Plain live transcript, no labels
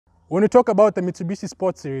When we talk about the Mitsubishi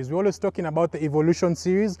Sports Series, we're always talking about the Evolution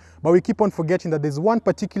Series, but we keep on forgetting that there's one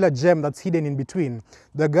particular gem that's hidden in between,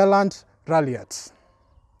 the Ralliart Ralliart.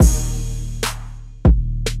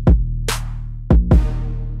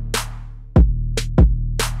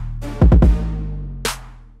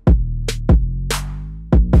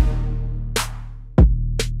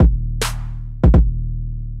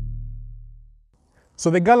 So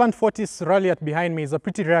the Gallant Fortis Ralliart behind me is a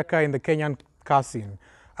pretty rare car in the Kenyan car scene.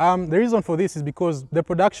 The reason for this is because the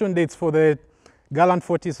production dates for the Gallant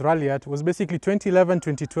Fortis Ralliart was basically 2011,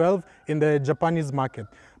 2012 in the Japanese market.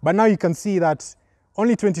 But now you can see that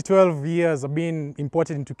only 2012 years are being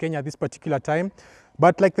imported into Kenya at this particular time.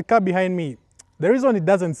 But like the car behind me, the reason it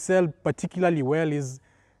doesn't sell particularly well is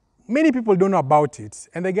many people don't know about it.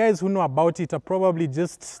 And the guys who know about it are probably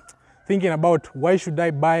just thinking about why should I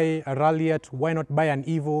buy a Ralliart, why not buy an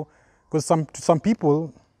Evo? Because to some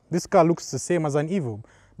people, this car looks the same as an Evo,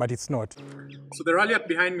 but it's not. So the Ralliart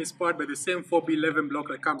behind me is powered by the same 4B11 block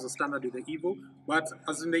that comes as standard with the Evo, but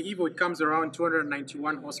as in the Evo, it comes around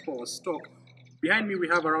 291 horsepower stock. Behind me, we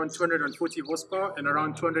have around 240 horsepower and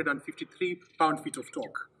around 253 pound-feet of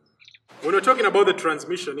torque. When we're talking about the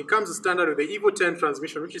transmission, it comes as standard with the Evo 10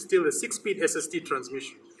 transmission, which is still the 6-speed SST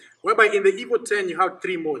transmission. Whereby in the Evo 10, you have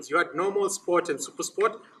 3 modes. You had normal, sport, and super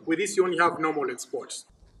sport. With this, you only have normal and sport.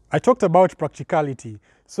 I talked about practicality.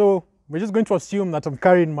 So we're just going to assume that I'm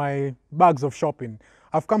carrying my bags of shopping.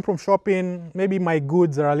 I've come from shopping, maybe my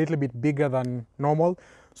goods are a little bit bigger than normal.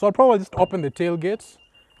 So I'll probably just open the tailgate.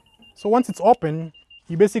 So once it's open,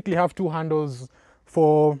 you basically have 2 handles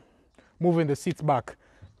for moving the seats back.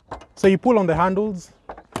 So you pull on the handles,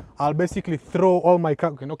 I'll basically throw all my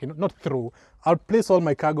cargo, okay, not throw, I'll place all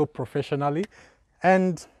my cargo professionally,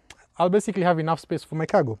 and I'll basically have enough space for my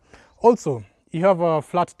cargo. Also, you have a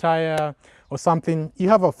flat tire or something, you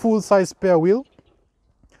have a full-size spare wheel,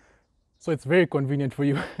 so it's very convenient for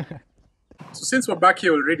you. So since we're back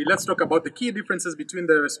here already, let's talk about the key differences between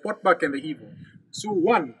the Sportback and the Evo. So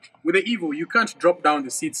one, with the Evo, you can't drop down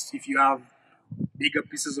the seats if you have bigger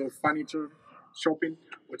pieces of furniture, shopping,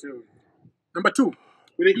 whatever. Number 2,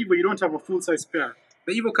 with the Evo, you don't have a full-size spare.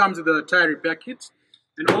 The Evo comes with a tire repair kit,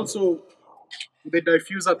 and also with the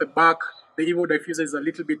diffuser at the back, the Evo diffuser is a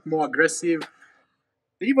little bit more aggressive.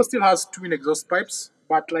 The Evo still has twin exhaust pipes,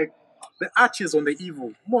 but like the arches on the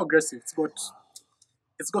Evo, more aggressive.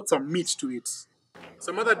 It's got some meat to it.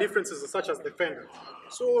 Some other differences are such as the fender.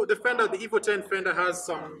 So the fender, the Evo 10 fender has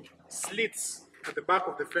some slits at the back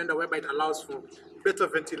of the fender whereby it allows for better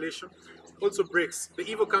ventilation. Also brakes. The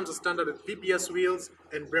Evo comes as standard with PBS wheels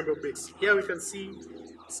and Brembo brakes. Here we can see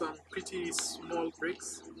some pretty small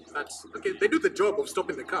brakes that, okay, they do the job of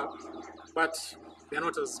stopping the car, but they're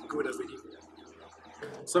not as good as the Evo.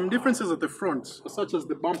 Some differences at the front, such as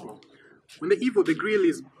the bumper. When the Evo, the grille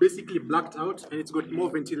is basically blacked out and it's got more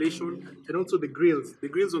ventilation, and also the grills. The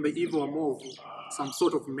grills on the Evo are more of some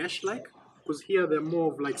sort of mesh-like, because here they're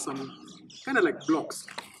more of like some kind of like blocks.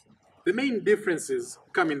 The main differences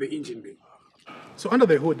come in the engine bay. So under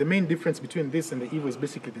the hood, the main difference between this and the Evo is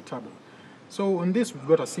basically the turbo. So on this, we've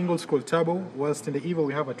got a single scroll turbo, whilst in the Evo,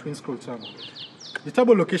 we have a twin scroll turbo. The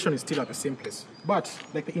turbo location is still at the same place, but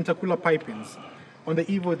like the intercooler pipings, on the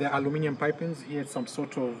Evo, they're aluminum pipings. Here it's some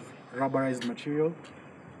sort of rubberized material.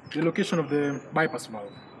 The location of the bypass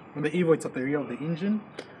valve. On the Evo, it's at the rear of the engine.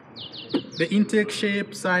 The intake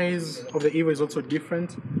shape, size of the Evo is also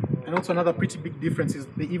different. And also another pretty big difference is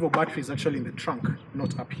the Evo battery is actually in the trunk,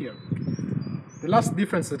 not up here. The last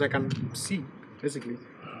difference that I can see, basically,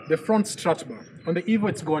 the front strut bar. On the Evo,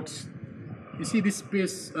 it's got, you see this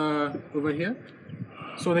space over here?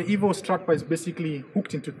 So the Evo strut bar is basically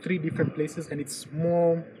hooked into 3 different places, and it's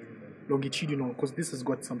more longitudinal because this has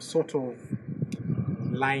got some sort of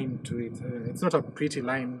line to it. It's not a pretty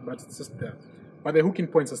line, but it's just there. But the hooking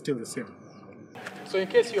points are still the same. So in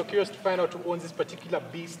case you're curious to find out who owns this particular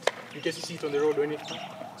beast, in case you see it on the road or anything.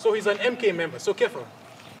 So he's an MK member. So Kefa.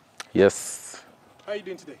 Yes. How are you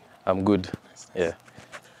doing today? I'm good. Nice. Yeah.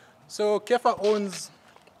 So Kefa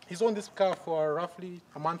he's owned this car for roughly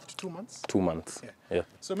a month to 2 months? 2 months. Yeah.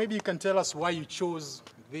 So maybe you can tell us why you chose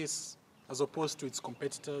this as opposed to its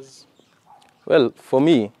competitors. Well, for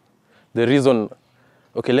me, the reason,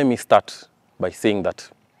 okay, let me start by saying that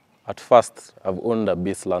at first I've owned a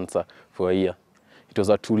base Lancer for a year. It was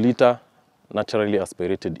a 2-liter naturally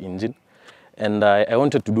aspirated engine, and I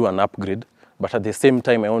wanted to do an upgrade, but at the same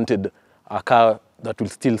time I wanted a car that will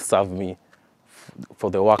still serve me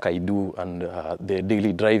for the work I do and the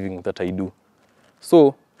daily driving that I do.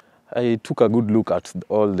 So I took a good look at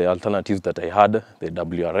all the alternatives that I had, the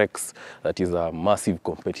WRX, that is a massive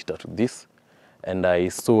competitor to this, and I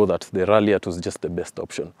saw that the Ralliart was just the best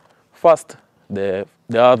option first, the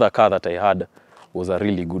other car that I had was a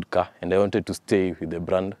really good car, and I wanted to stay with the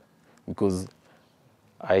brand because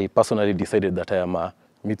I personally decided that I am a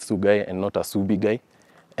Mitsu guy and not a Subi guy.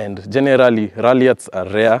 And generally, Ralliarts are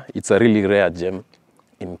rare. It's a really rare gem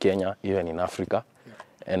in Kenya, even in Africa. Yeah.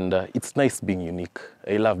 And it's nice being unique.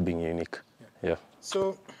 I love being unique. Yeah.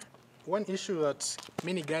 So, one issue that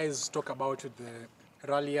many guys talk about with the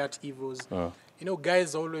Ralliart Evos, you know,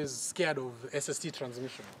 guys are always scared of SST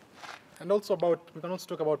transmission. And also we can also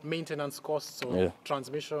talk about maintenance costs of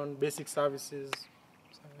transmission, basic services.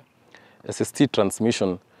 SST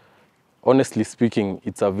transmission, honestly speaking,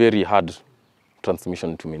 it's a very hard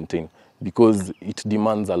transmission to maintain because it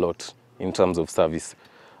demands a lot in terms of service.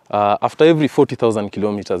 After every 40,000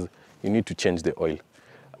 kilometers, you need to change the oil.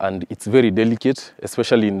 And it's very delicate,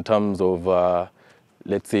 especially in terms of,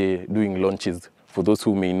 let's say, doing launches. For those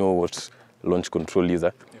who may know what launch control is,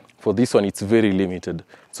 for this one, it's very limited.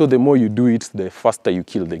 So the more you do it, the faster you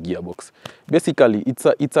kill the gearbox. Basically,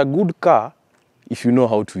 it's a good car if you know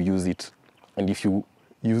how to use it, and if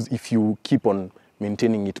you keep on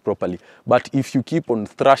maintaining it properly. But if you keep on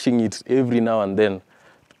thrashing it every now and then,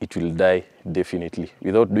 it will die, definitely.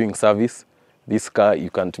 Without doing service, this car, you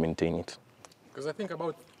can't maintain it. Because I think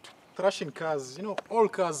about thrashing cars, you know, all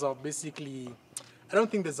cars are basically, I don't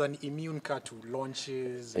think there's an immune car to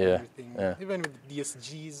launches and everything. Yeah. Even with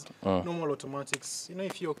DSGs, normal automatics, you know,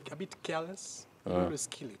 if you're a bit careless, you always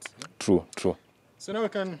kill it. You know? True. So now you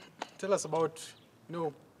can tell us about, you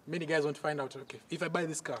know, many guys want to find out, okay, if I buy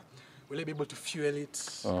this car, will I be able to fuel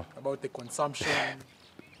it? About the consumption?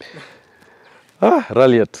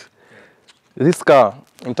 Ralliart. This car,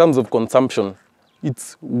 in terms of consumption,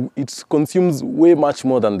 it consumes way much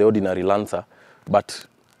more than the ordinary Lancer, but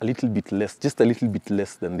a little bit less, just a little bit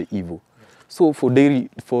less than the Evo. So for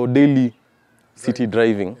daily city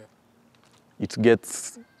driving, it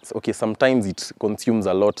gets, okay, sometimes it consumes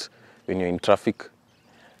a lot when you're in traffic,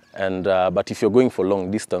 and but if you're going for long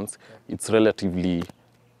distance, it's relatively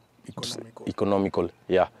economical.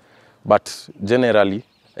 Yeah. But generally,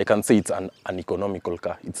 I can say it's an economical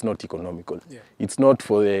car. It's not economical. Yeah. It's not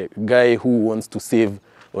for the guy who wants to save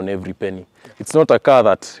on every penny. Yeah. It's not a car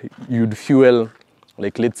that you'd fuel,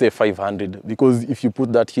 like let's say 500, because if you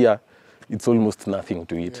put that here, it's almost nothing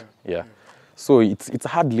to it. Yeah. So it's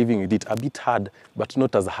hard living with it, a bit hard, but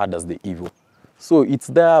not as hard as the Evo. So it's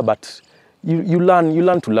there, but you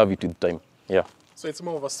learn to love it with time. Yeah. So it's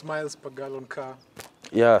more of a smiles per gallon car.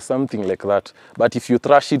 Yeah, something like that. But if you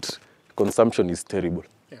thrash it, consumption is terrible.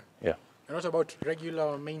 Yeah. And what about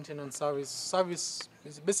regular maintenance service? Service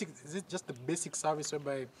is basic. Is it just the basic service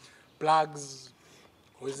whereby plugs,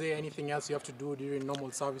 or is there anything else you have to do during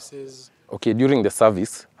normal services? Okay, during the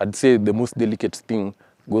service, I'd say the most delicate thing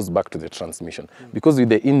goes back to the transmission. Because with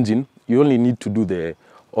the engine, you only need to do the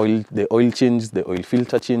oil change, the oil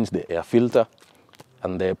filter change, the air filter,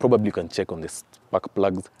 and probably you can check on the spark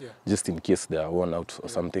plugs just in case they are worn out or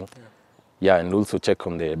something. Yeah, and also check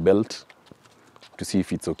on the belt to see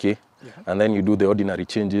if it's okay. And then you do the ordinary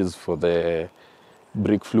changes for the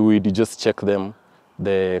brake fluid, you just check them,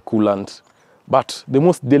 the coolant. But the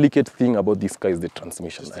most delicate thing about this car is the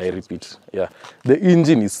transmission, I repeat. Yeah, the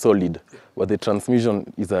engine is solid, but the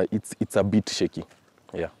transmission is it's a bit shaky.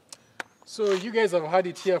 Yeah. So you guys have had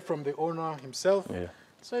it here from the owner himself. Yeah.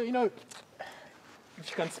 So, you know, if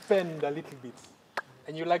you can spend a little bit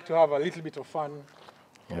and you like to have a little bit of fun,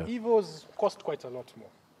 Evos cost quite a lot more.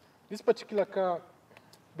 This particular car,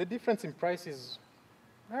 the difference in price is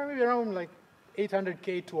maybe around like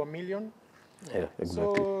 800K to $1 million. Yeah,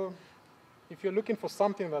 exactly. So if you're looking for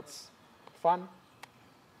something that's fun,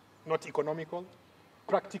 not economical,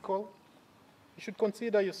 practical, you should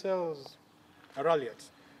consider yourselves a Ralliart.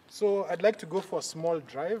 So I'd like to go for a small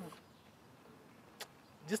drive,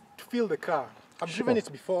 just to feel the car. I've driven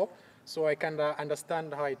it before, so I can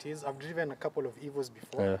understand how it is. I've driven a couple of Evos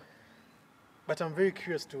before, but I'm very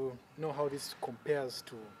curious to know how this compares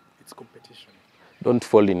to its competition. Don't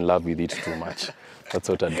fall in love with it too much. That's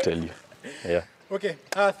what I'd tell you. Yeah. Okay.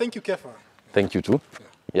 Thank you, Kefa. Thank you too.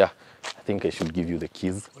 Yeah. I think I should give you the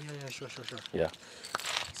keys. Oh yeah, sure. Yeah.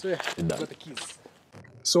 So yeah, you got the keys.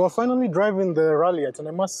 So we're finally driving the Ralliart, and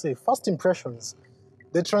I must say, first impressions,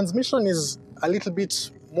 the transmission is a little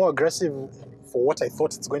bit more aggressive for what I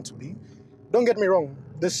thought it's going to be. Don't get me wrong,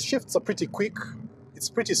 the shifts are pretty quick, it's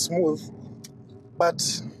pretty smooth,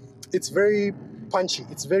 but it's very punchy,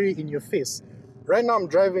 it's very in your face. Right now I'm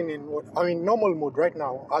driving in normal mode right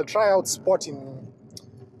now. I'll try out sport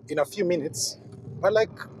in a few minutes, but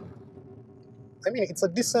it's a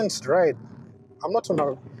decent ride. I'm not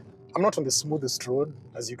on the smoothest road,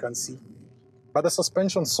 as you can see, but the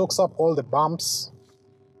suspension soaks up all the bumps.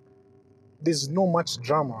 there's no much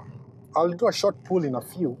drama. I'll do a short pull in a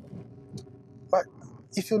few. But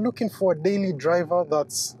if you're looking for a daily driver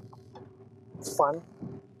that's fun,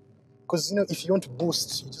 because if you want to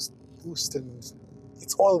boost, you just boost and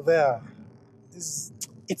it's all there.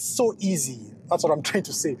 It's so easy. That's what I'm trying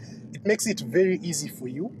to say. It makes it very easy for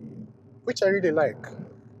you, which I really like.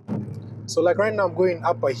 So like right now I'm going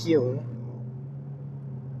up a hill.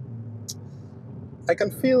 I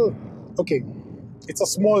can feel, okay, it's a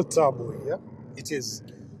small turbo, yeah? It is.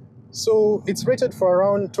 So it's rated for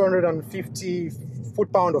around 250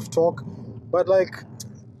 foot-pound of torque, but like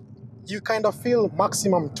you kind of feel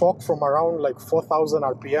maximum torque from around like 4,000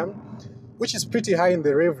 RPM, which is pretty high in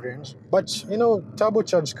the rev range. But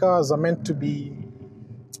turbocharged cars are meant to be,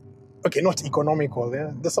 okay, not economical.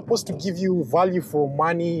 Yeah? They're supposed to give you value for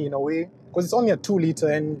money in a way, because it's only a 2 liter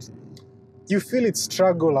and you feel it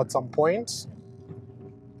struggle at some point.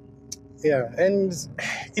 Yeah, and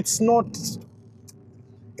it's not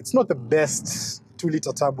the best 2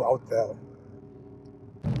 liter turbo out there.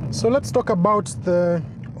 So let's talk about the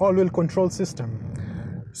all-wheel control system.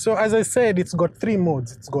 So as I said, it's got 3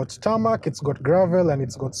 modes. It's got tarmac, it's got gravel, and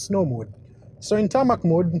it's got snow mode. So in tarmac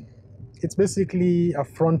mode, it's basically a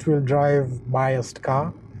front-wheel drive biased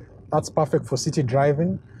car. That's perfect for city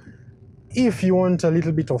driving. If you want a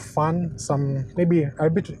little bit of fun, it's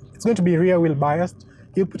going to be rear-wheel biased,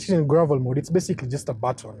 you put it in gravel mode. It's basically just a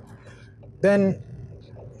button. Then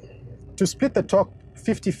to split the torque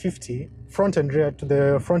 50-50, front and rear, to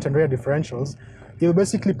the front and rear differentials, you'll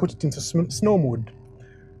basically put it into snow mode.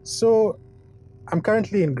 So I'm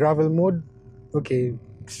currently in gravel mode. Okay,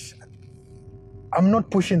 I'm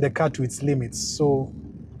not pushing the car to its limits, so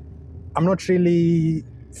I'm not really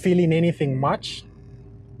feeling anything much.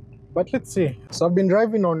 But let's see. So I've been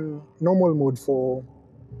driving on normal mode for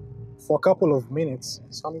a couple of minutes.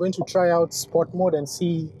 So I'm going to try out sport mode and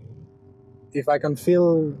see if I can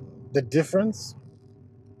feel the difference.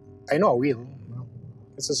 I know I will.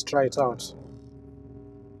 Let's just try it out.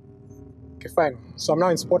 Okay, fine. So I'm now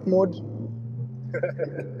in sport mode.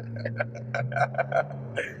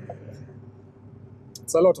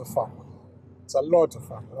 It's a lot of fun. It's a lot of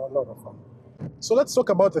fun. A lot of fun. So let's talk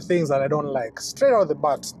about the things that I don't like. Straight out of the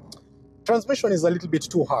bat, transmission is a little bit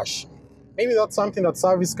too harsh. Maybe that's something that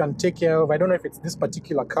service can take care of. I don't know if it's this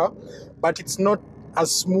particular car, but it's not as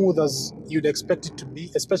smooth as you'd expect it to be,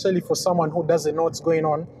 especially for someone who doesn't know what's going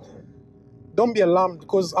on. Don't be alarmed,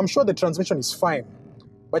 because I'm sure the transmission is fine.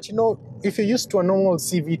 But if you're used to a normal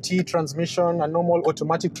CVT transmission, a normal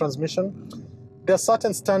automatic transmission, there are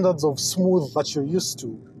certain standards of smooth that you're used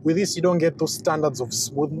to. With this, you don't get those standards of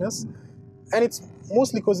smoothness. And it's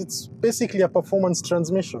mostly because it's basically a performance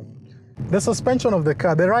transmission. The suspension of the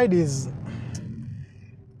car, the ride it's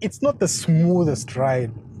not the smoothest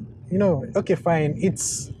ride. Okay, fine.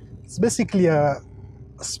 It's basically a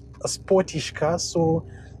sportish car, so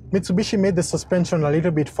Mitsubishi made the suspension a little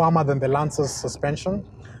bit firmer than the Lancer's suspension,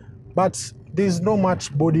 but there's no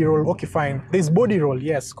much body roll. Okay, fine. There's body roll,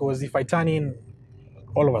 yes, because if I turn in,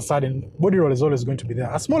 all of a sudden, body roll is always going to be there.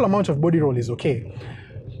 A small amount of body roll is okay,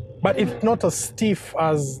 but it's not as stiff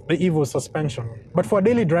as the Evo suspension. But for a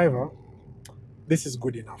daily driver, this is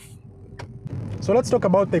good enough. So let's talk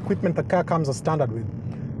about the equipment the car comes as standard with.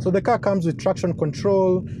 So the car comes with traction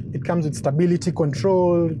control, it comes with stability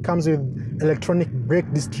control, it comes with electronic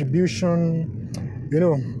brake distribution.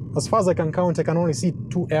 As far as I can count, I can only see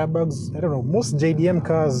 2 airbags. I don't know, most JDM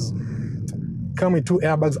cars come with 2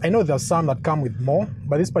 airbags. I know there's some that come with more,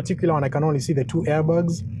 but this particular one I can only see the 2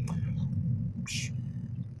 airbags.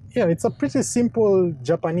 Yeah, it's a pretty simple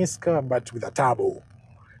Japanese car, but with a turbo.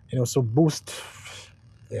 So boost,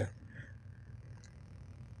 yeah.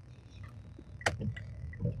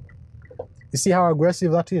 You see how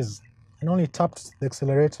aggressive that is? And only tapped the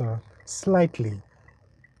accelerator slightly.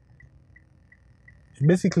 It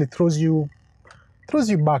basically throws you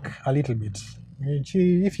back a little bit.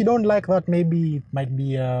 If you don't like that, maybe it might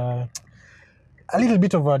be a little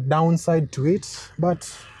bit of a downside to it,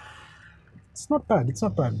 but it's not bad. It's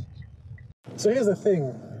not bad. So here's the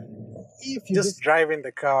thing. If you're just driving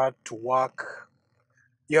the car to work,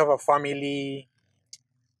 you have a family,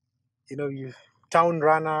 you town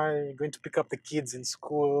runner, you're going to pick up the kids in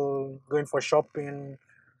school, going for shopping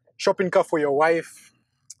car for your wife,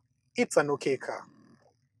 it's an okay car.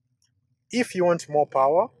 If you want more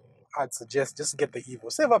power, I'd suggest just get the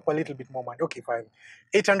Evo. Save up a little bit more money. Okay, fine.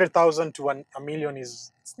 800,000 to a million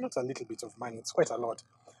it's not a little bit of money. It's quite a lot.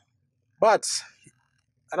 But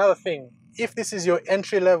another thing, if this is your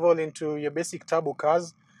entry level into your basic turbo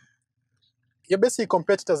cars, your basic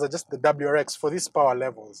competitors are just the WRX for these power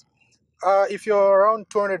levels. If you're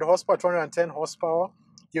around 200 horsepower, 210 horsepower,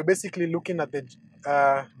 you're basically looking at the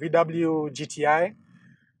VW GTI.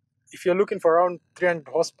 If you're looking for around 300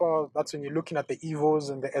 horsepower, that's when you're looking at the Evos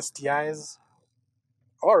and the STIs.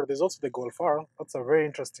 Or there's also the Golf R. That's a very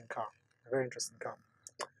interesting car. A very interesting car.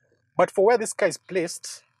 But for where this car is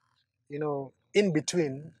placed, you know, in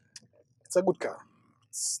between, it's a good car.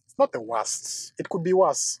 It's not the worst. It could be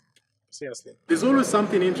worse. Seriously. There's always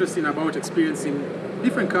something interesting about experiencing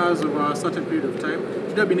different cars over a certain period of time.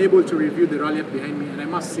 Today I've been able to review the Ralliart behind me, and I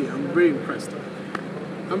must say, I'm very impressed.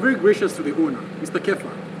 I'm very gracious to the owner, Mr.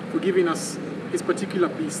 Kefa, for giving us his particular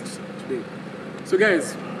beast today. So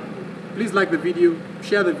guys, please like the video,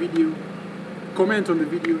 share the video, comment on the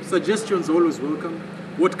video. Suggestions are always welcome.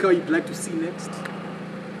 What car you'd like to see next?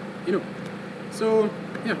 You know. So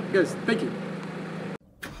yeah, guys, thank you.